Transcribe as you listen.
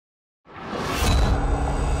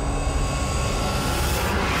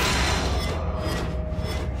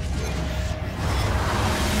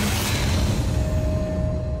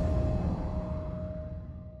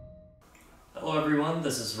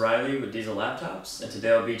everyone, this is Riley with Diesel Laptops, and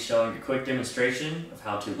today I'll be showing a quick demonstration of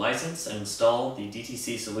how to license and install the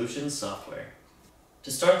DTC Solutions software.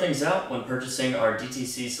 To start things out, when purchasing our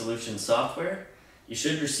DTC Solutions software, you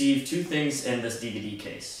should receive two things in this DVD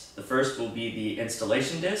case. The first will be the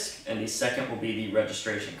installation disc, and the second will be the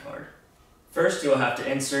registration card. First, you'll have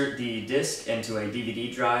to insert the disc into a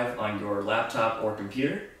DVD drive on your laptop or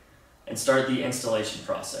computer, and start the installation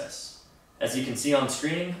process. As you can see on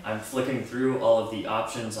screen, I'm flicking through all of the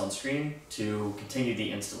options on screen to continue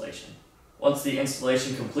the installation. Once the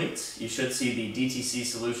installation completes, you should see the DTC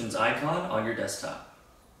Solutions icon on your desktop.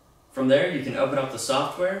 From there, you can open up the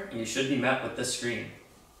software and you should be met with this screen.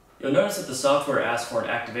 You'll notice that the software asks for an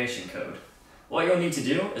activation code. What you'll need to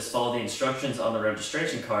do is follow the instructions on the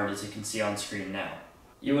registration card as you can see on screen now.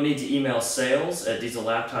 You will need to email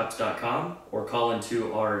sales@diesellaptops.com or call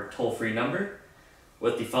into our toll-free number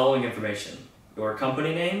with the following information: your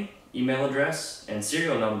company name, email address, and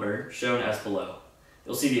serial number shown as below.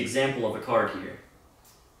 You'll see the example of a card here.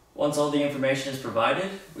 Once all the information is provided,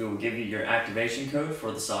 we will give you your activation code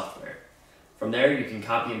for the software. From there, you can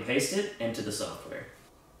copy and paste it into the software.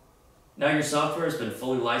 Now your software has been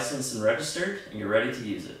fully licensed and registered, and you're ready to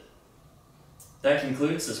use it. That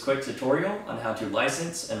concludes this quick tutorial on how to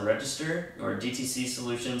license and register your DTC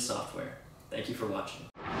Solutions software. Thank you for watching.